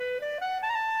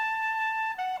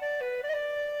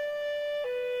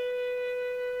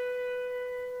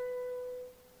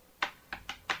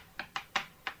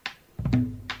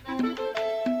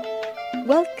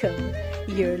Welcome.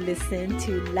 You're listening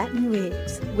to Latin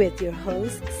Waves with your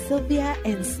hosts, Sylvia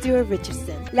and Sylvia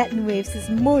Richardson. Latin Waves is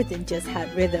more than just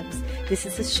hot rhythms. This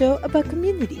is a show about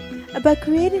community, about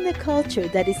creating a culture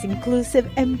that is inclusive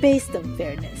and based on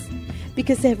fairness.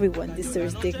 Because everyone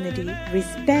deserves dignity,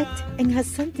 respect, and has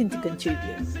something to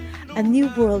contribute. A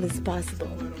new world is possible,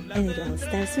 and it all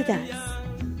starts with us.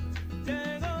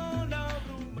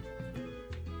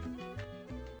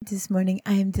 This morning,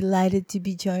 I am delighted to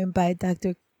be joined by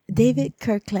Dr. David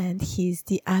Kirkland. He's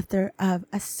the author of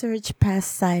A Surge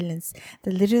Past Silence,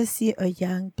 The Literacy of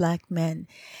Young Black Men.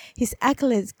 His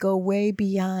accolades go way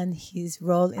beyond his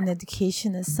role in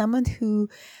education as someone who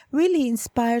really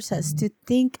inspires us to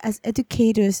think as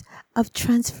educators of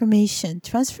transformation.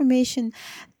 Transformation,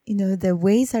 the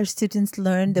ways our students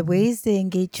learn, the ways they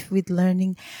engage with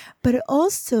learning, but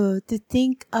also to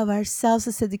think of ourselves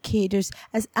as educators,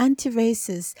 as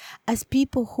anti-racists, as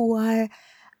people who are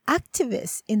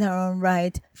activists in our own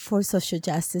right for social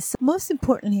justice. Most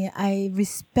importantly, I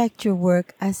respect your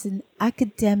work as an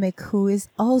academic who is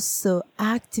also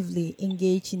actively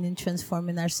engaging in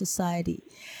transforming our society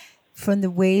from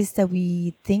the ways that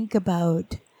we think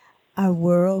about our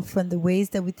world, from the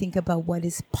ways that we think about what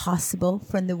is possible,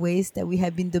 from the ways that we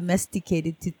have been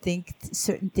domesticated to think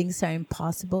certain things are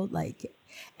impossible, like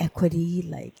equity,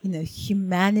 like,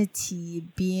 humanity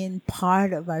being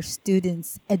part of our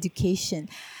students' education.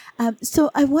 So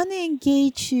I want to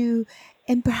engage you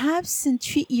and perhaps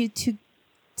entreat you to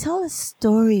tell a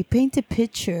story, paint a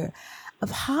picture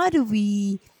of how do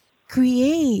we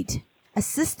create a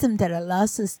system that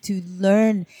allows us to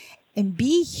learn and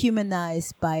be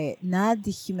humanized by it, not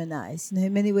dehumanized.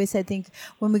 In many ways, I think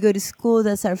when we go to school,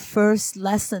 that's our first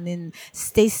lesson in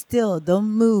stay still, don't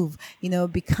move,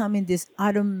 becoming this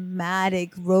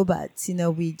automatic robots.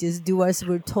 We just do as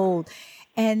we're told.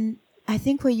 And I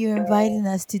think what you're inviting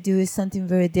us to do is something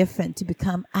very different, to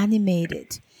become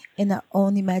animated in our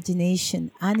own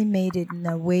imagination, animated in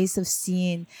our ways of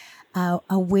seeing,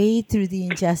 a way through the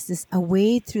injustice, a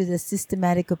way through the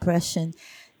systematic oppression,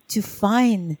 to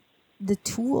find the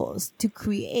tools, to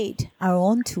create our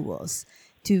own tools,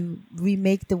 to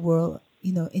remake the world,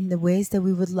 in the ways that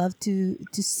we would love to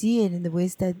see it, in the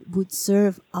ways that would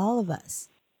serve all of us.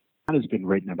 A lot has been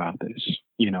written about this.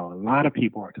 A lot of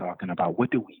people are talking about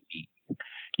what do we need?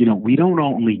 We don't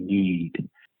only need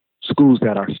schools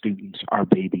that our students, our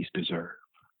babies deserve,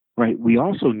 right? We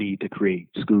also need to create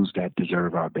schools that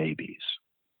deserve our babies.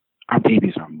 Our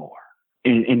babies are more.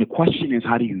 And the question is,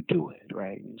 how do you do it,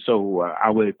 right? So I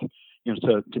would,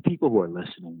 to people who are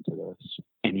listening to this,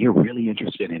 and you're really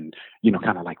interested in,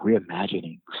 kind of like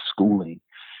reimagining schooling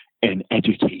and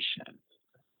education,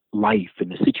 life,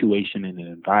 and the situation and the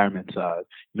environments of,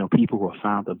 people who have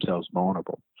found themselves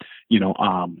vulnerable,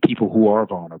 people who are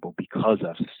vulnerable because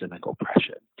of systemic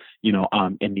oppression,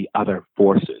 and the other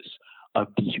forces of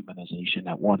dehumanization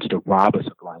that wants to rob us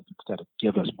of life instead of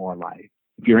give us more life.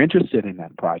 If you're interested in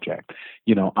that project,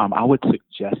 I would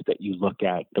suggest that you look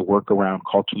at the work around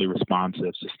culturally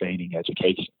responsive, sustaining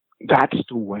education. That's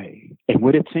the way. And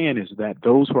what it's saying is that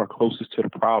those who are closest to the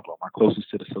problem are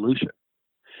closest to the solution.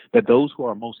 That those who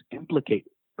are most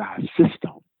implicated by a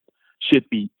system should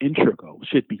be integral,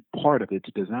 should be part of its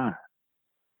design.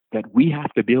 That we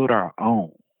have to build our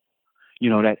own.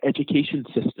 That education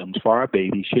systems for our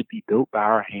babies should be built by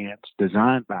our hands,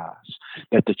 designed by us.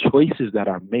 That the choices that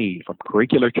are made, from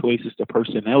curricular choices to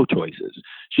personnel choices,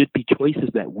 should be choices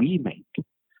that we make,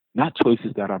 not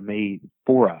choices that are made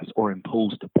for us or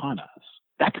imposed upon us.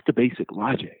 That's the basic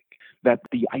logic. That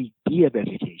the idea of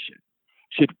education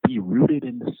should be rooted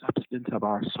in the substance of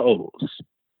our souls.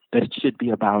 That it should be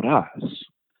about us.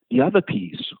 The other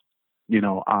piece,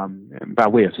 by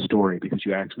way of story, because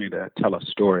you asked me to tell a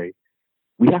story,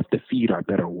 we have to feed our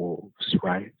better wolves,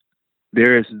 right?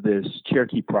 There is this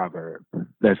Cherokee proverb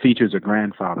that features a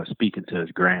grandfather speaking to his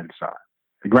grandson.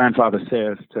 The grandfather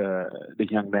says to the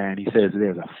young man, he says,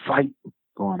 there's a fight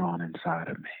going on inside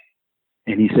of me.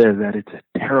 And he says that it's a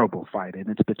terrible fight, and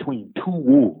it's between two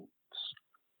wolves.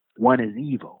 One is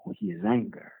evil, he is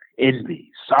anger, envy,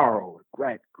 sorrow,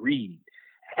 regret, greed,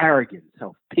 arrogance,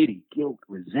 self-pity, guilt,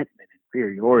 resentment,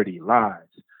 inferiority, lies,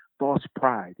 false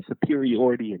pride,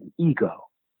 superiority, and ego.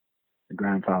 The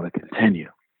grandfather continued.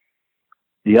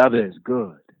 The other is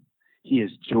good. He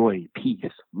is joy,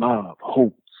 peace, love,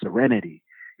 hope, serenity,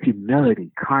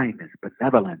 humility, kindness,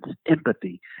 benevolence,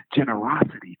 empathy,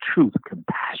 generosity, truth,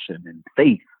 compassion, and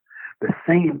faith. The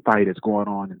same fight is going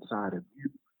on inside of you,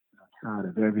 inside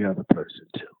of every other person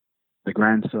too. The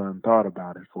grandson thought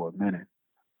about it for a minute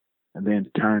and then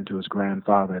turned to his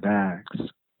grandfather and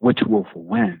asked, which wolf will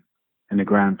win? And the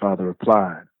grandfather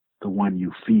replied, the one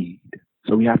you feed.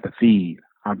 So we have to feed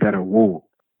our better wolves,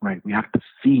 right? We have to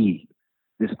feed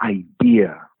this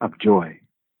idea of joy,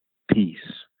 peace,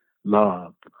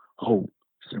 love, hope,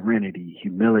 serenity,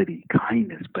 humility,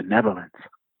 kindness, benevolence,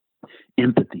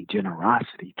 empathy,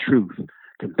 generosity, truth,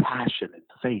 compassion, and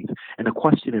faith. And the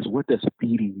question is, what does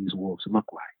feeding these wolves look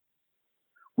like?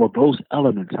 Well, those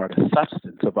elements are the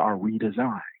substance of our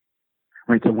redesign,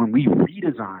 right? So when we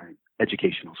redesign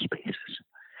educational spaces,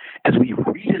 as we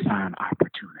redesign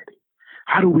opportunity,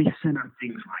 how do we center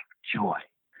things like joy?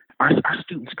 Our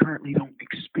students currently don't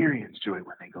experience joy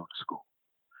when they go to school.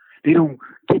 They don't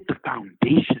get the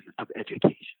foundation of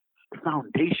education. The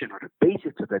foundation or the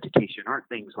basics of education aren't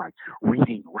things like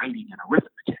reading, writing, and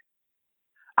arithmetic.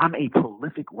 I'm a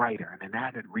prolific writer and an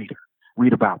avid reader.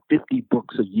 Read about 50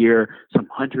 books a year, some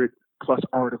 100 plus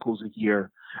articles a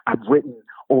year. I've written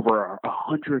over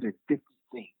 150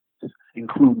 things,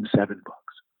 including 7 books.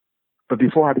 But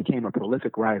before I became a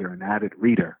prolific writer and avid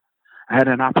reader, I had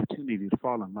an opportunity to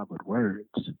fall in love with words,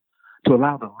 to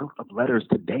allow the root of letters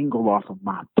to dangle off of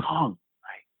my tongue.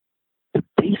 The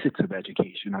basics of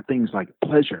education are things like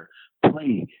pleasure,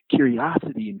 play,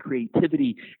 curiosity, and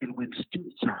creativity. And when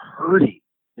students are hurting,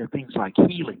 they're things like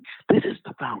healing. This is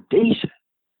the foundation.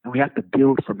 And we have to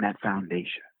build from that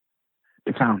foundation,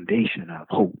 the foundation of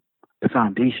hope, the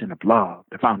foundation of love,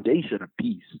 the foundation of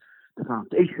peace, the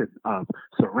foundation of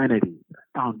serenity, the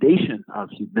foundation of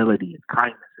humility and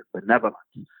kindness and benevolence,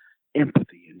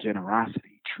 empathy and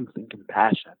generosity, truth and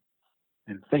compassion,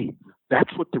 and faith.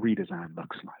 That's what the redesign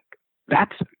looks like.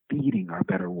 That's feeding our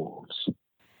better wolves.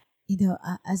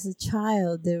 As a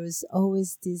child, there was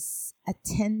always this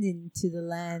attending to the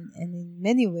land, and in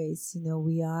many ways,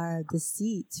 we are the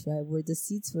seeds, right? We're the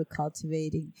seeds we're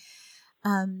cultivating.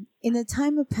 In a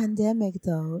time of pandemic,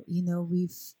 though,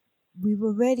 we've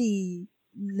already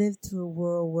lived through a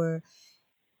world where,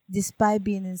 despite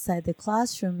being inside the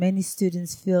classroom, many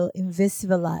students feel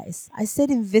invisibilized. I said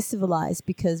invisibilized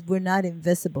because we're not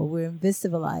invisible. We're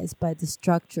invisibilized by the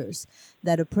structures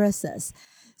that oppress us.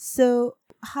 So,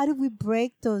 how do we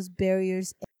break those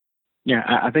barriers? Yeah,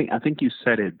 I think you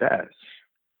said it best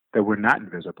that we're not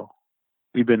invisible.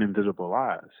 We've been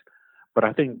invisibilized. But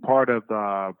I think part of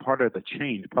the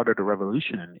change, part of the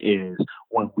revolution is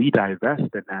when we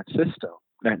divest in that system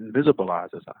that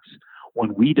invisibilizes us.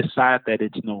 When we decide that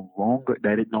it no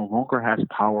longer has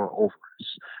power over us,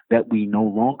 that we no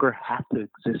longer have to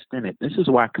exist in it. This is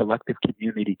why collective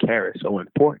community care is so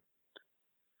important.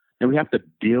 And we have to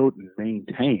build and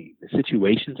maintain the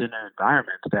situations and the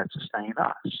environments that sustain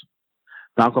us.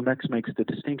 Malcolm X makes the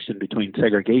distinction between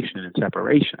segregation and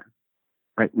separation.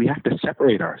 Right? We have to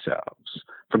separate ourselves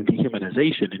from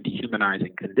dehumanization and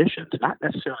dehumanizing conditions, not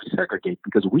necessarily segregate,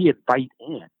 because we invite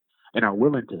in and are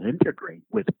willing to integrate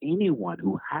with anyone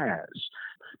who has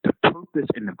the purpose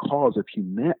and the cause of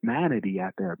humanity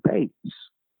at their base.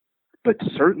 But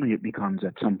certainly it becomes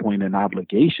at some point an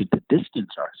obligation to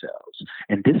distance ourselves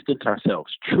and distance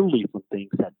ourselves truly from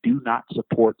things that do not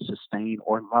support, sustain,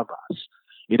 or love us.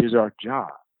 It is our job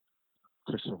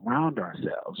to surround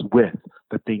ourselves with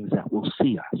the things that will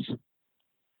see us.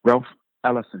 Ralph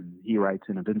Ellison, he writes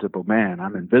in Invincible Man,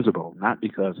 I'm invisible, not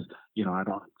because, I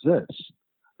don't exist,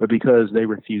 but because they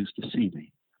refuse to see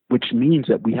me, which means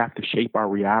that we have to shape our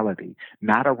reality,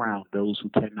 not around those who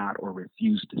cannot or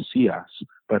refuse to see us,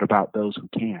 but about those who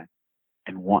can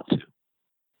and want to.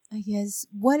 I guess,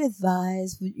 what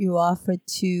advice would you offer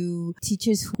to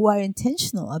teachers who are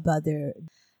intentional about their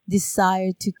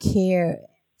desire to care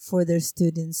for their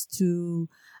students through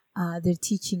their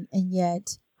teaching, and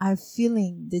yet are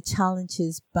feeling the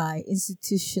challenges by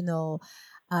institutional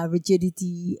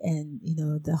rigidity and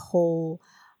the whole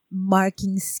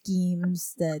marking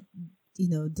schemes that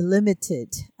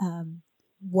delimited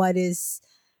what is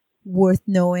worth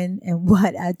knowing and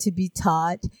what ought to be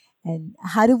taught, and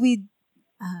how do we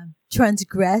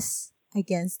transgress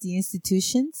against the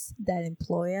institutions that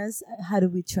employ us? How do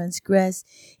we transgress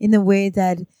in a way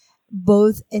that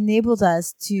both enabled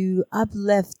us to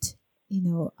uplift,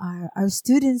 our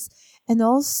students, and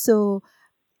also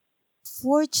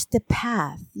forge the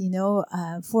path,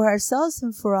 for ourselves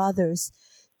and for others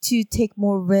to take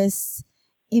more risks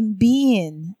in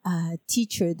being a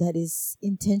teacher that is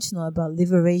intentional about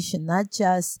liberation, not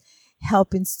just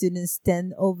helping students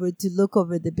to look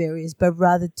over the barriers, but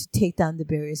rather to take down the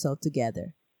barriers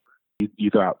altogether. You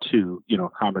throw out two,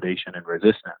 accommodation and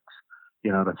resistance.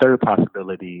 The third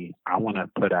possibility I want to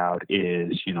put out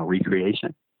is,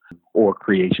 recreation or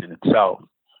creation itself.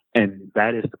 And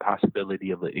that is the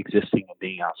possibility of existing and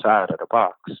being outside of the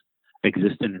box,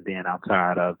 existing and being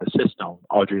outside of the system.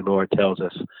 Audre Lorde tells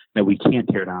us that we can't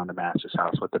tear down the master's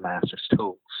house with the master's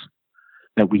tools.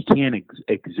 that we can't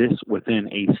exist within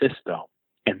a system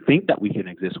and think that we can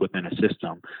exist within a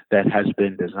system that has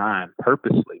been designed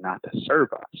purposely not to serve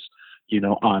us,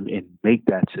 and make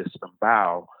that system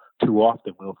bow. Too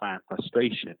often we'll find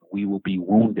frustration. We will be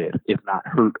wounded, if not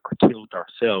hurt or killed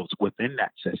ourselves within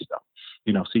that system,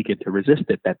 seeking to resist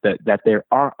it, that there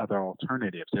are other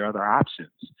alternatives, there are other options.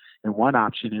 And one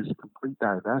option is complete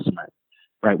divestment.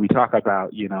 Right, we talk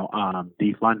about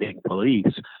defunding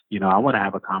police. I want to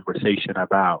have a conversation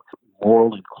about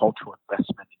moral and cultural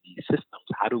investment in these systems.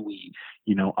 How do we,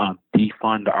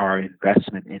 defund our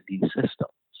investment in these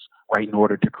systems, right, in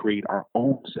order to create our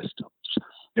own systems?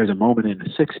 There's a moment in the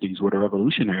 '60s where the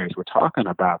revolutionaries were talking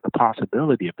about the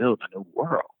possibility of building a new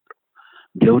world,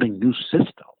 building new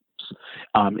systems.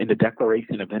 In the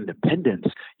Declaration of Independence,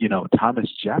 Thomas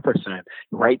Jefferson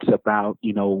writes about,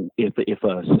 if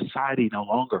a society no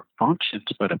longer functions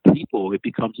for the people, it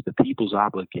becomes the people's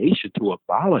obligation to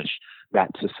abolish that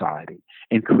society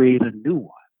and create a new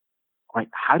one. Right?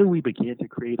 How do we begin to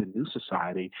create a new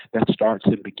society that starts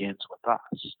and begins with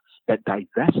us, that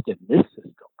divests in this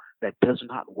system that does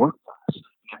not work for us?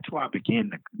 That's why I began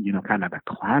the, kind of the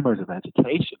clamors of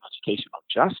education, educational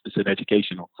justice and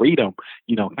educational freedom,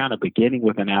 kind of beginning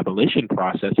with an abolition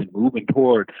process and moving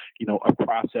toward, a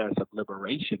process of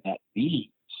liberation that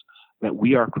means that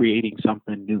we are creating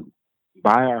something new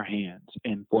by our hands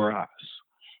and for us.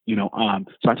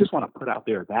 So I just want to put out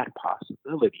there that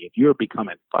possibility. If you're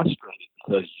becoming frustrated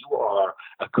because you are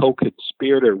a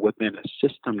co-conspirator within a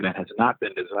system that has not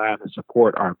been designed to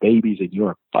support our babies, and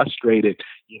you're frustrated,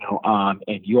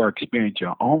 and you are experiencing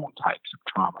your own types of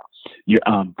trauma, you're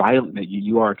violent,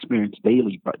 you are experiencing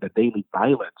the daily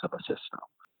violence of a system.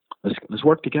 Let's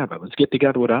work together. Let's get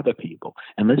together with other people,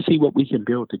 and let's see what we can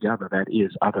build together that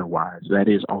is otherwise, that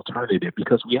is alternative,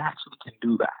 because we actually can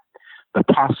do that. The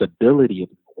possibility of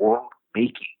world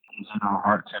making is in our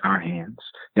hearts and our hands,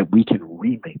 that we can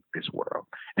remake this world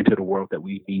into the world that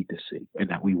we need to see and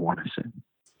that we want to see.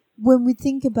 When we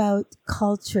think about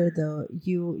culture, though,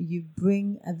 you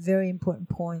bring a very important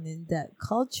point in that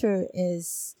culture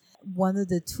is one of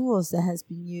the tools that has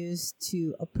been used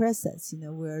to oppress us.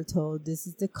 We're told this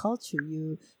is the culture.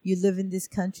 You live in this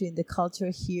country, and the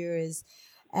culture here is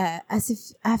as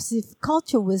if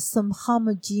culture was some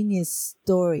homogeneous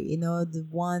story, the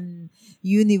one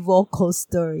univocal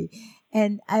story.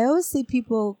 And I always say,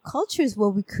 culture is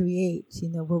what we create,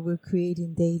 what we're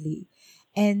creating daily.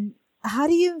 And how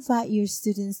do you invite your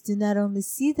students to not only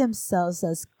see themselves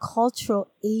as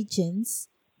cultural agents,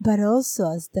 but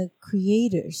also as the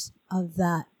creators of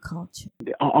that culture?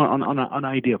 On an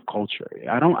idea of culture,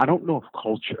 I don't know if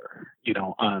culture,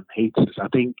 hates us. I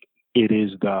think it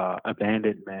is the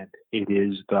abandonment, it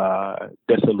is the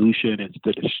dissolution, it's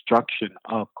the destruction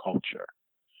of culture.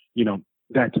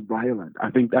 That's violent. I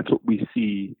think that's what we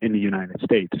see in the United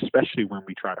States, especially when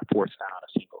we try to force down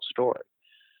a single story.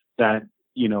 That,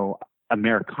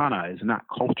 Americana is not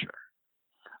culture.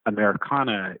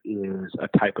 Americana is a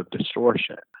type of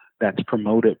distortion that's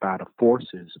promoted by the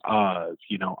forces of,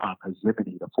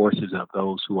 passivity, the forces of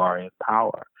those who are in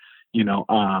power.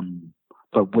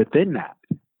 But within that,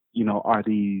 are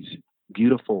these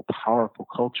beautiful, powerful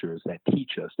cultures that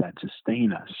teach us, that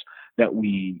sustain us, that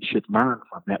we should learn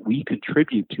from, that we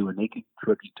contribute to, and they can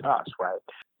contribute to us, right?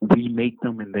 We make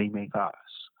them and they make us.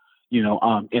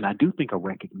 And I do think a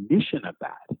recognition of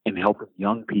that and helping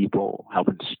young people,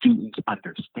 helping students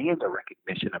understand the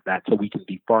recognition of that so we can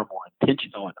be far more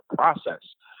intentional in the process,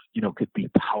 could be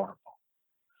powerful.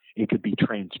 It could be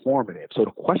transformative. So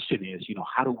the question is,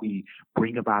 how do we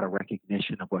bring about a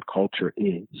recognition of what culture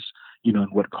is,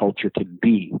 and what culture can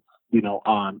be,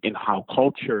 and how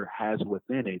culture has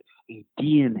within it a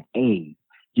DNA,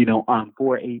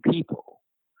 for a people.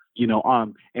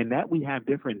 And that we have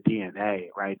different DNA,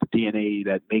 right? The DNA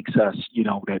that makes us,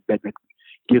 that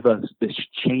give us this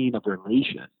chain of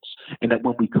relations. And that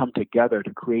when we come together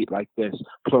to create like this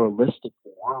pluralistic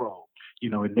world,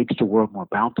 it makes the world more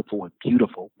bountiful and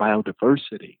beautiful.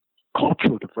 Biodiversity,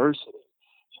 cultural diversity,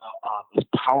 is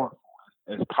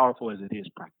powerful as it is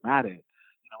pragmatic.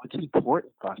 It's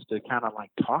important for us to kind of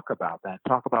like talk about that,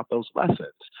 talk about those lessons.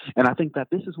 And I think that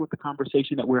this is what the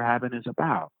conversation that we're having is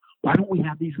about. Why don't we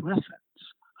have these lessons?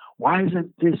 Why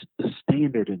isn't this the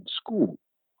standard in school?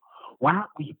 Why aren't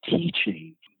we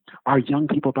teaching our young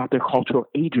people about their cultural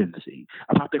agency,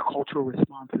 about their cultural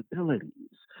responsibilities,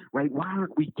 right? Why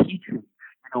aren't we teaching,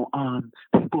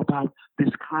 people about this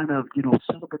kind of,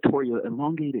 celebratory or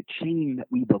elongated chain that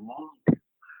we belong to?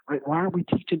 Right? Why aren't we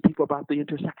teaching people about the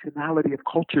intersectionality of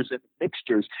cultures and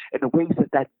mixtures and the ways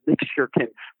that mixture can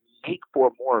make for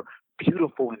a more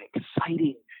beautiful and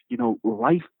exciting,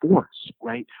 life force,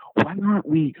 right? Why aren't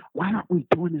we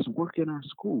doing this work in our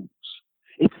schools?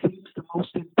 It seems the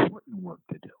most important work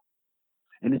to do.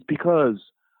 And it's because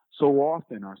so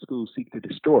often our schools seek to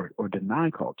distort or deny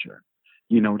culture,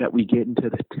 that we get into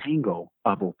the tangle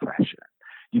of oppression,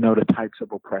 the types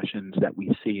of oppressions that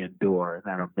we see endure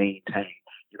that are maintained,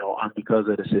 because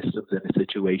of the systems and the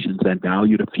situations that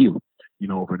value the few,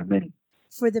 over the many.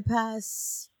 For the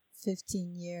past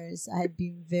 15 years, I've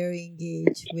been very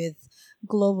engaged with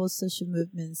global social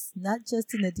movements, not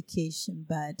just in education,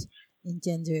 but in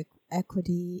gender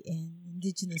equity and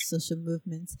indigenous social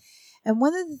movements. And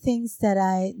one of the things that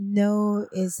I know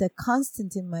is a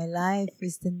constant in my life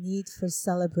is the need for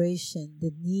celebration,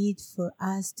 the need for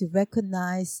us to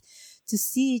recognize, to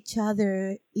see each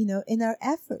other, in our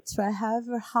efforts, right?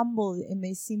 However humble it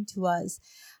may seem to us,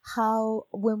 how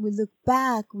when we look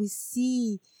back, we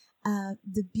see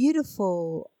the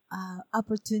beautiful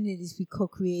opportunities we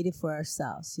co-created for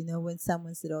ourselves. When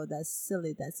someone said, "Oh, that's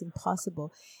silly, that's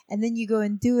impossible," and then you go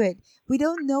and do it, we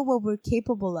don't know what we're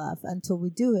capable of until we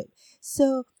do it.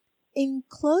 So, in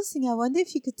closing, I wonder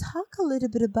if you could talk a little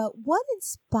bit about what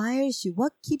inspires you,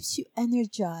 what keeps you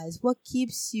energized, what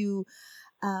keeps you,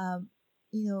 um,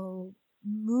 you know,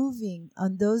 moving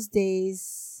on those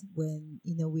days when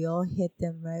we all hit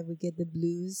them, right? We get the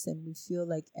blues and we feel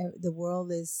like the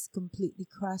world is completely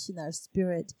crushing our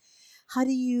spirit. How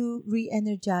do you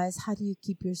re-energize? How do you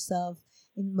keep yourself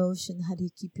in motion? How do you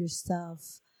keep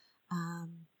yourself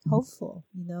hopeful?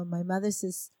 My mother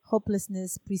says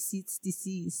hopelessness precedes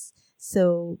disease.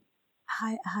 So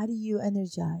how do you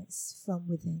energize from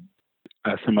within?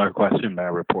 A similar question by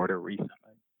a reporter recently.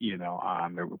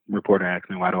 The reporter asked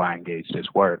me, why do I engage this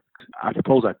work? I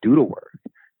suppose I do the work,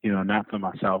 not for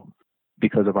myself,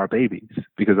 because of our babies,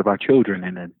 because of our children,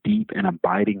 and the deep and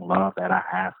abiding love that I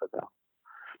have for them.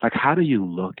 Like, how do you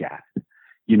look at,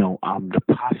 the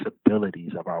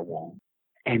possibilities of our womb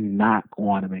and not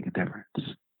want to make a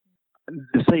difference?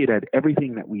 To say that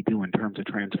everything that we do in terms of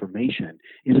transformation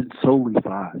isn't solely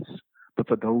for us, but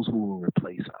for those who will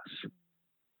replace us.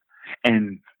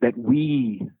 And that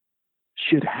we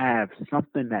should have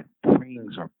something that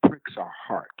brings or pricks our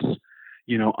hearts,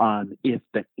 on if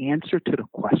the answer to the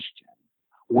question,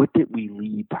 what did we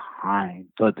leave behind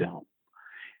for them,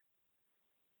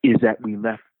 is that we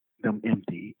left them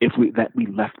empty, that we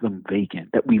left them vacant,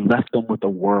 that we left them with a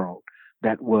world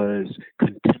that was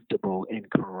contemptible and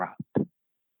corrupt,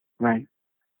 right?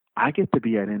 I get to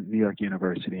be at New York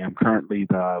University. I'm currently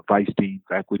the Vice Dean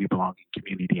for Equity, Belonging,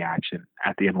 Community Action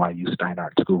at the NYU Stein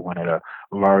Art School, one of the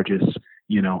largest,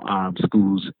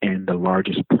 schools and the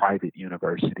largest private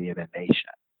university in the nation.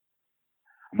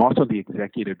 I'm also the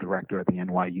executive director of the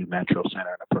NYU Metro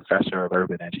Center and a professor of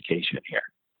urban education here.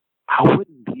 I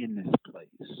wouldn't be in this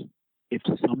place if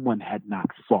someone had not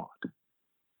fought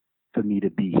for me to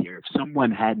be here, if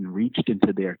someone hadn't reached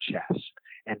into their chest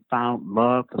and found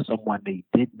love for someone they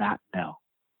did not know.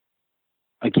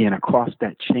 Again, across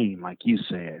that chain, like you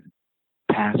said,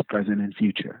 past, present, and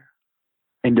future,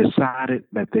 and decided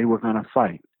that they were going to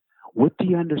fight with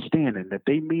the understanding that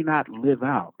they may not live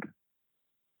out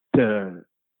to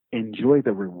enjoy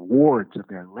the rewards of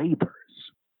their labors,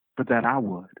 but that I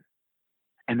would.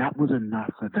 And that was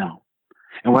enough for them.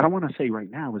 And what I want to say right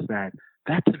now is that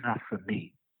that's enough for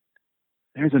me.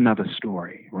 There's another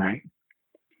story, right?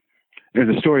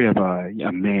 There's a story of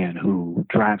a man who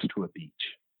drives to a beach.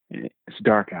 It's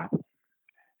dark out.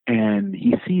 And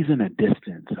he sees in a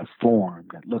distance a form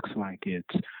that looks like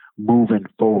it's moving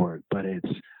forward, but it's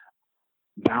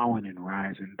bowing and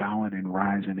rising, bowing and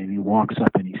rising. And he walks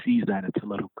up and he sees that it's a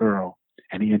little girl.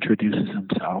 And he introduces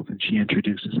himself and she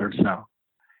introduces herself.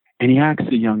 And he asks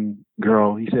the young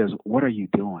girl, he says, "What are you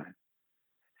doing?"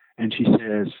 And she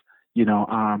says,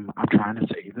 I'm trying to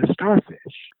save the starfish.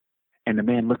 And the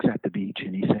man looks at the beach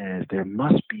and he says, "There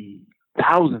must be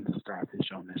thousands of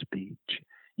starfish on this beach.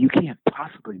 You can't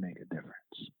possibly make a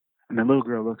difference." And the little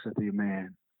girl looks at the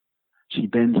man. She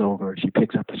bends over, she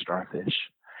picks up a starfish,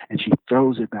 and she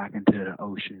throws it back into the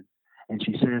ocean. And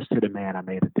she says to the man, "I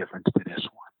made a difference to this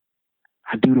one.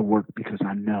 I do the work because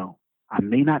I know I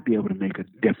may not be able to make a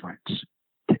difference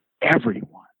to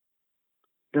everyone.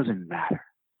 Doesn't matter.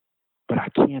 But I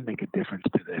can make a difference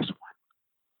to this one."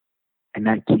 And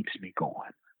that keeps me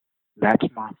going. That's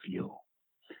my fuel.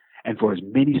 And for as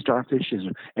many starfish as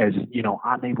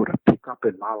I'm able to pick up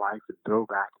in my life and throw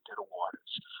back into the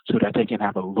waters so that they can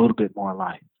have a little bit more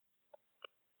life,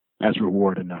 that's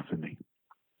reward enough for me.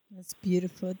 That's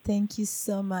beautiful. Thank you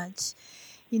so much.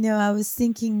 I was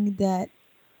thinking that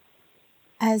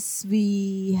as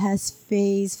we has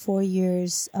faced 4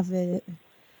 years of a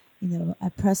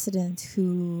president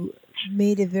who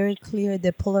made it very clear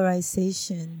that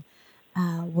polarization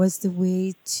was the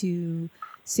way to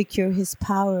secure his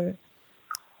power.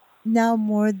 Now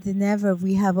more than ever,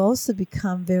 we have also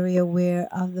become very aware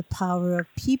of the power of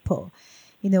people.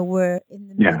 We're in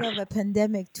the Yes. middle of a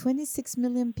pandemic. 26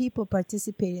 million people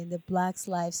participate in the Black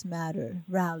Lives Matter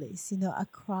rallies,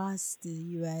 across the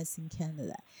US and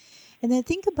Canada. And I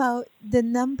think about the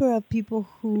number of people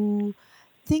who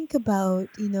think about,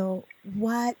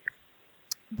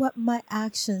 what my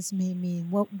actions may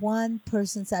mean, what one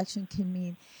person's action can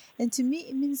mean. And to me,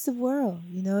 it means the world.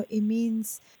 It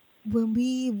means when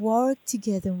we work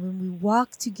together, when we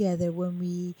walk together, when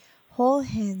we hold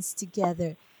hands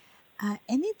together,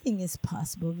 anything is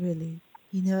possible, really.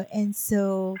 And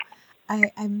so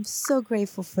I'm so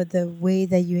grateful for the way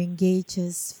that you engage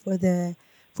us,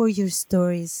 for your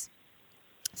stories,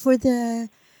 for the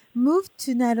move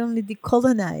to not only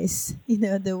decolonize,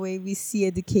 the way we see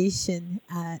education,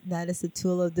 not as a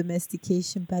tool of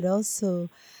domestication, but also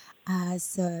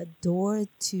as a door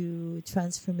to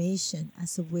transformation,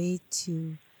 as a way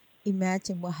to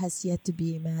imagine what has yet to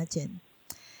be imagined.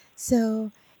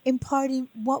 So, in parting,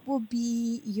 what will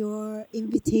be your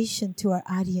invitation to our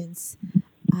audience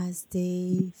as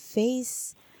they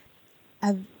face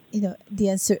a, the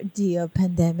uncertainty of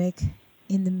pandemic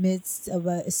in the midst of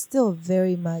a still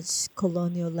very much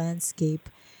colonial landscape,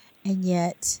 and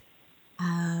yet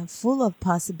full of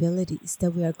possibilities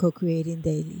that we are co-creating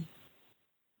daily?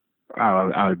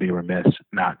 I would be remiss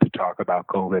not to talk about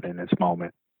COVID in this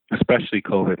moment, especially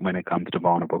COVID when it comes to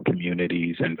vulnerable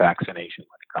communities and vaccination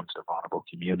when it comes to vulnerable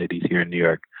communities here in New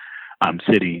York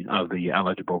City. Of the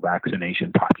eligible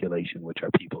vaccination population, which are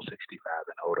people 65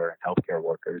 and older and healthcare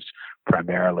workers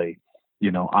primarily,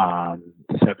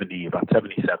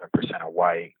 77% are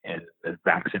white, and the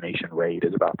vaccination rate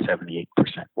is about 78%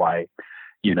 white.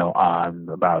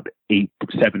 About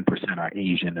 7% are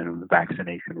Asian, and the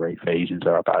vaccination rate for Asians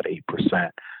are about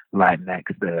 8%.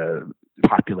 Latinx, the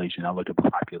eligible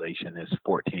population is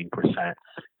 14%,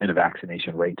 and the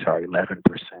vaccination rates are 11%.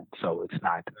 So it's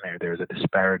not there. There's a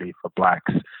disparity for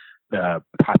blacks. The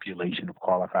population of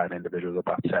qualified individuals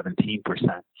about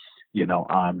 17%,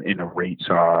 and the rates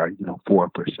are, 4%.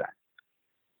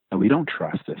 And we don't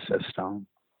trust the system.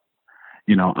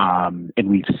 And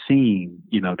we've seen,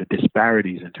 the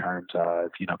disparities in terms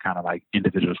of, kind of like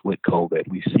individuals with COVID.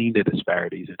 We've seen the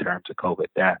disparities in terms of COVID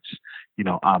deaths,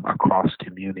 across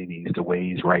communities, the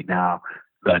ways right now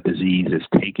the disease is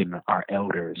taking our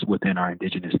elders within our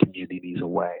indigenous communities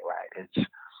away, right?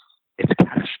 It's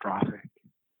catastrophic,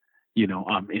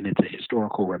 and it's a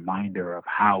historical reminder of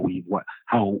how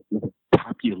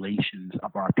populations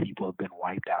of our people have been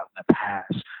wiped out in the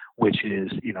past, which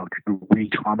is,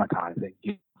 re-traumatizing,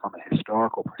 from a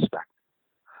historical perspective.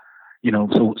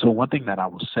 So one thing that I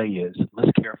will say is,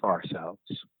 let's care for ourselves.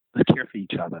 Let's care for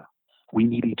each other. We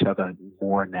need each other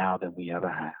more now than we ever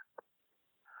have.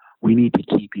 We need to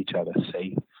keep each other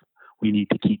safe. We need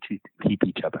to keep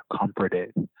each other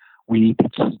comforted. We need to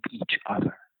keep each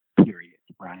other, period,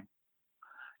 right?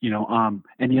 And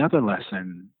the other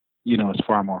lesson, is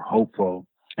far more hopeful,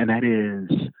 and that is,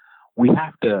 we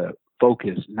have to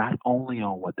focus not only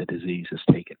on what the disease has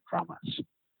taken from us,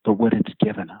 but what it's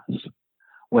given us.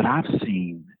 What I've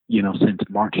seen, since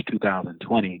March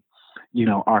 2020,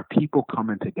 are people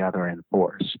coming together in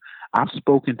force. I've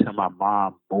spoken to my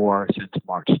mom more since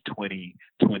March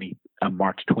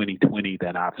 2020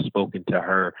 than I've spoken to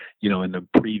her, in the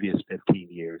previous 15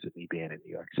 years of me being in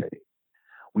New York City.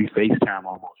 We FaceTime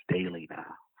almost daily now.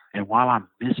 And while I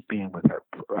miss being with her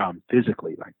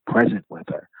physically, like present with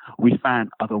her, we find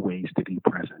other ways to be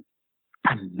present.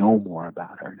 I know more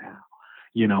about her now,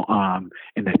 and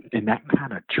that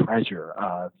kind of treasure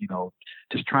of,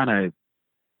 just trying to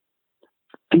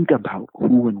think about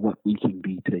who and what we can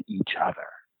be to each other,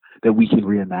 that we can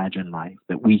reimagine life,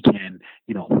 that we can,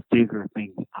 figure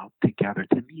things out together.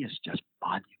 To me, it's just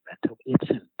monumental. It's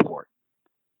important.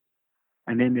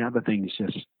 And then the other thing is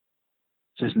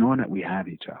just knowing that we have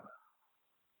each other.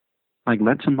 Like,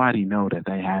 let somebody know that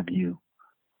they have you,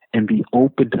 and be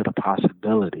open to the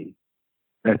possibility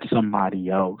that somebody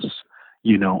else,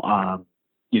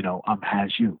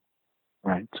 has you,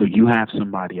 right? So you have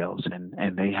somebody else,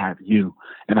 and they have you.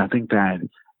 And I think that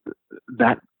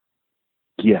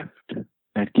gift,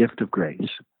 that gift of grace,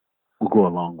 will go a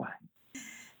long way.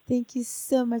 Thank you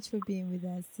so much for being with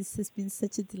us. This has been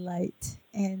such a delight.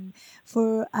 And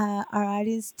for our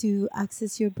audience to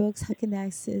access your books, how can they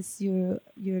access your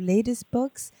latest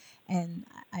books? And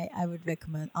I would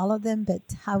recommend all of them, but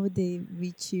how would they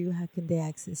reach you? How can they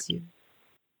access you?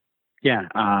 Yeah,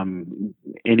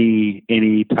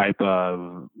 any type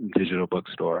of digital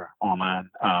bookstore online,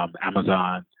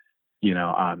 Amazon. You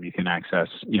can access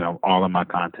all of my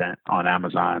content on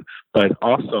Amazon. But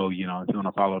also, if you want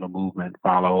to follow the movement,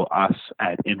 follow us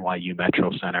at NYU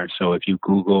Metro Center. So if you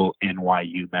Google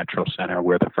NYU Metro Center,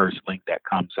 we're the first link that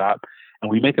comes up,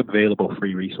 and we make available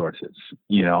free resources,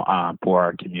 for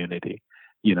our community.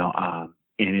 And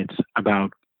it's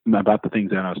about the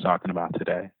things that I was talking about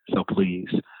today. So please,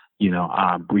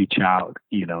 reach out,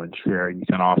 and share. And you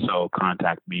can also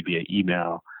contact me via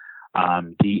email,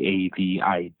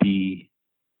 DAVIDEKIRKLAND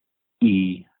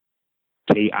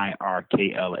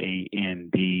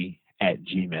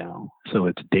 @gmail. So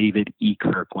it's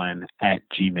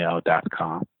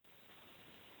davidekirkland@gmail.com.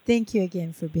 Thank you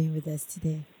again for being with us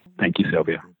today. Thank you,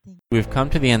 Sylvia. We've come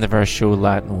to the end of our show,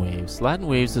 Latin Waves. Latin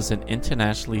Waves is an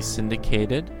internationally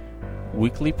syndicated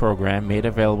weekly program made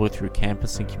available through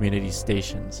campus and community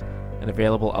stations and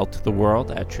available out to the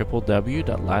world at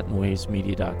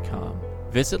www.latinwavesmedia.com.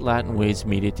 Visit Latin Waves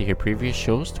Media to hear previous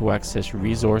shows, to access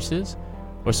resources,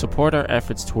 or support our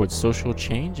efforts towards social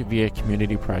change via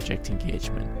community project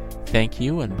engagement. Thank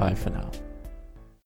you and bye for now.